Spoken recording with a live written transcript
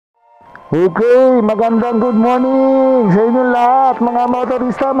Okay, magandang good morning sa inyong lahat, mga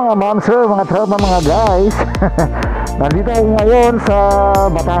motorista, mga monster, mga tropa, mga guys. Nandito ako ngayon sa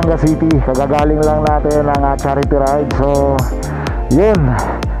Batangas City. Kagagaling lang natin ng charity ride. So, yun,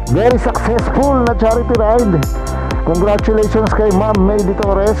 very successful na charity ride. Congratulations kay Ma'am May Di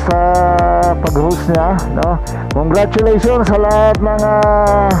Torres sa pag-host niya, no? Congratulations sa lahat ng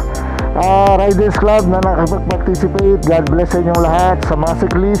Riders Club na nakapag-participate. God bless sa inyong lahat. Sa mga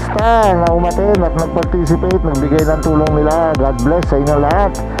siklista na umaten at nag-participate, nagbigay ng tulong nila, God bless sa inyong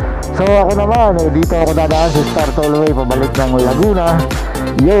lahat. So ako naman, dito ako dadaan sa Star Tollway pabalik ng Laguna.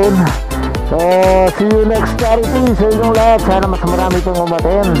 Yun. So see you next charity sa inyong lahat. Sana mas marami pang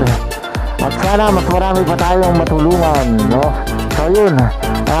umaten at sana mas marami pa tayong matulungan, no? So yun,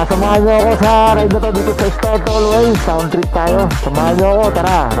 samahan nyo ako sa ride na to dito sa Star Tollway. Sound trip tayo. Samahan nyo ako,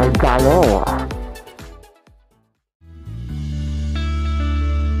 tara, ride tayo.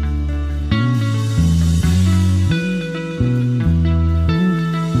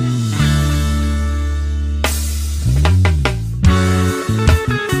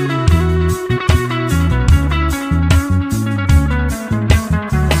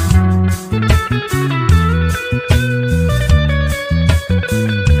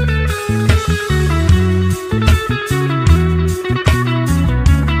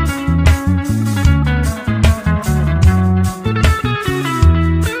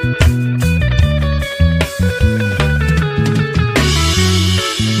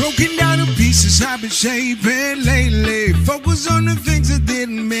 I've been shaping lately. Focus on the things that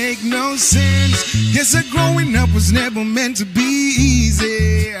didn't make no sense. Guess that growing up was never meant to be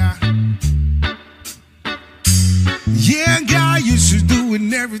easy. Yeah, God used to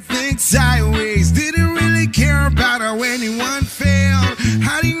doing everything sideways. Didn't really care about how anyone felt.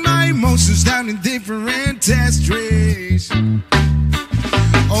 Hiding my emotions down in different test trays.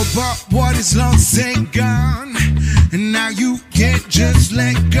 Oh, but what is lost ain't gone. And now you can't just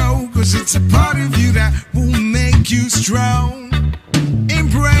let go, cause it's a part of you that will make you strong.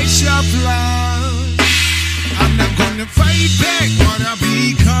 Embrace your flaws. I'm not gonna fight back what I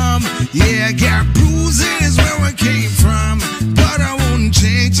become. Yeah, I got bruises where I came from, but I won't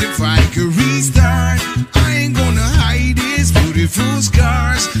change if I could restart. I ain't gonna hide these beautiful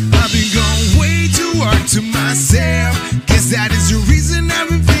scars. I've been going way too hard to myself. Guess that is the reason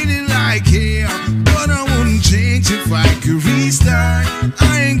I've been feeling like hell. But I wouldn't change if I could restart.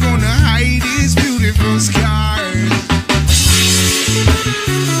 I ain't gonna hide these beautiful scars.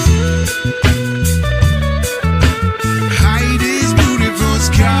 Hide these beautiful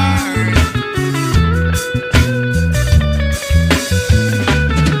scars.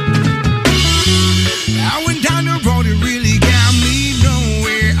 I went down the road, it really got me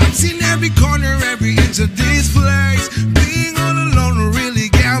nowhere. I've seen every corner, every inch of this place. Being all alone really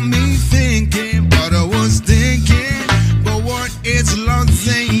got me thinking. But I was thinking, but what is lost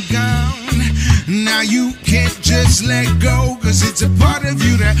ain't gone. Now you can't just let go, cause it's a part of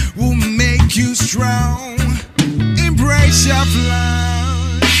you that will make you strong. Embrace your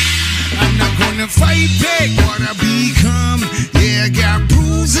flaws. I'm not gonna fight back what I become. Yeah, I got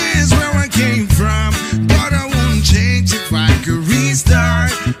bruises where I came from, but I won't change if I could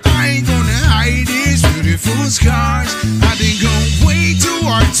restart. I ain't gonna hide these beautiful scars. I've been going way too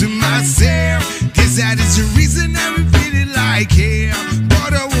hard to myself. Guess that is the reason I've been feeling like hell.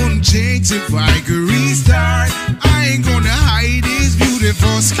 But I won't change if I could restart. I ain't gonna hide these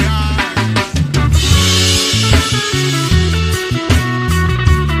beautiful scars.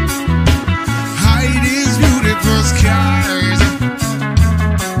 Hide these beautiful scars.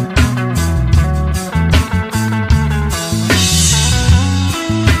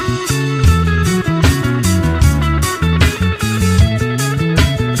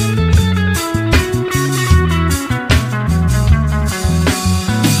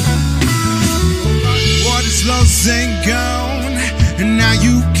 What is lost ain't gone. And now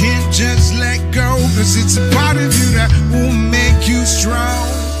you can't just let go, cause it's a part of you that will make you strong.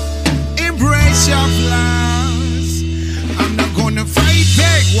 Embrace your flaws. I'm not gonna fight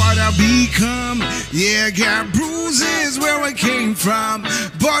back what I become. Yeah, I got bruises where I came from,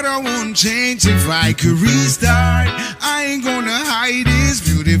 but I won't change if I could restart. I ain't gonna hide these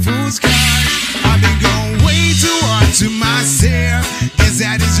beautiful scars. I've been going way too hard to myself. Guess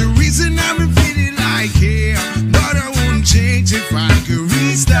that is the reason I've been feeling like hell. But I won't change if I could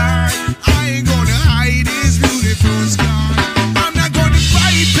restart. I ain't gonna hide these beautiful scars. I'm not gonna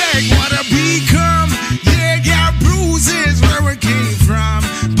fight back what I become. Yeah, got bruises where I came from,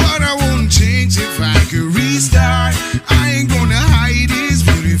 but I won't change if I could restart. I ain't gonna hide these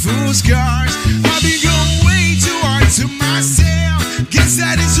beautiful scars. I've been going way too hard to myself. Guess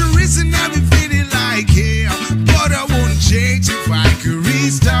that is Sure I've been feeling like hell, but I wouldn't change if I could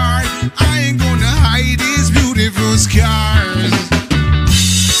restart. I ain't gonna hide these beautiful scars.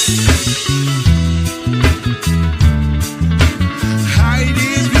 Hide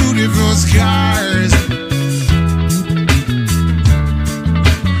these beautiful scars.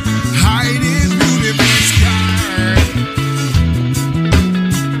 Hide these beautiful scars.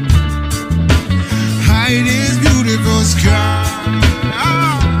 Hide these beautiful scars.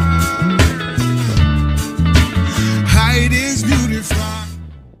 Hide is beautiful.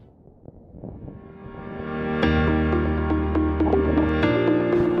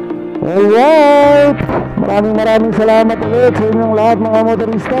 Alright! Maraming salamat ulit sa inyong lahat mga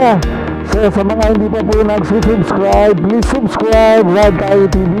motorista. So sa mga hindi pa po nagsusubscribe, please subscribe Ride Tayo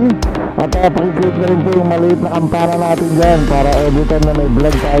TV. At pakiclick na rin po yung maliit na kampana natin dyan para every time na may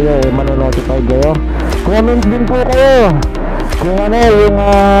vlog tayo manonotify kayo. Comment din po kayo kung ano yung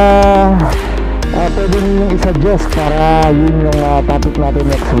pwede ninyong i-suggest para yun yung topic natin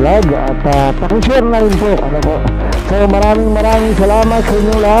next vlog. At pakishare na rin po, ano po. So maraming salamat sa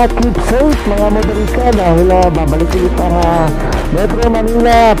inyong lahat. Keep safe mga motorista dahil babalik ulit ang Metro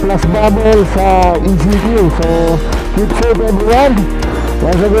Manila plus bubble sa ECQ. So keep safe everyone.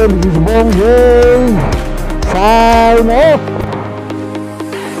 Once again, this is Bong J. Sign off.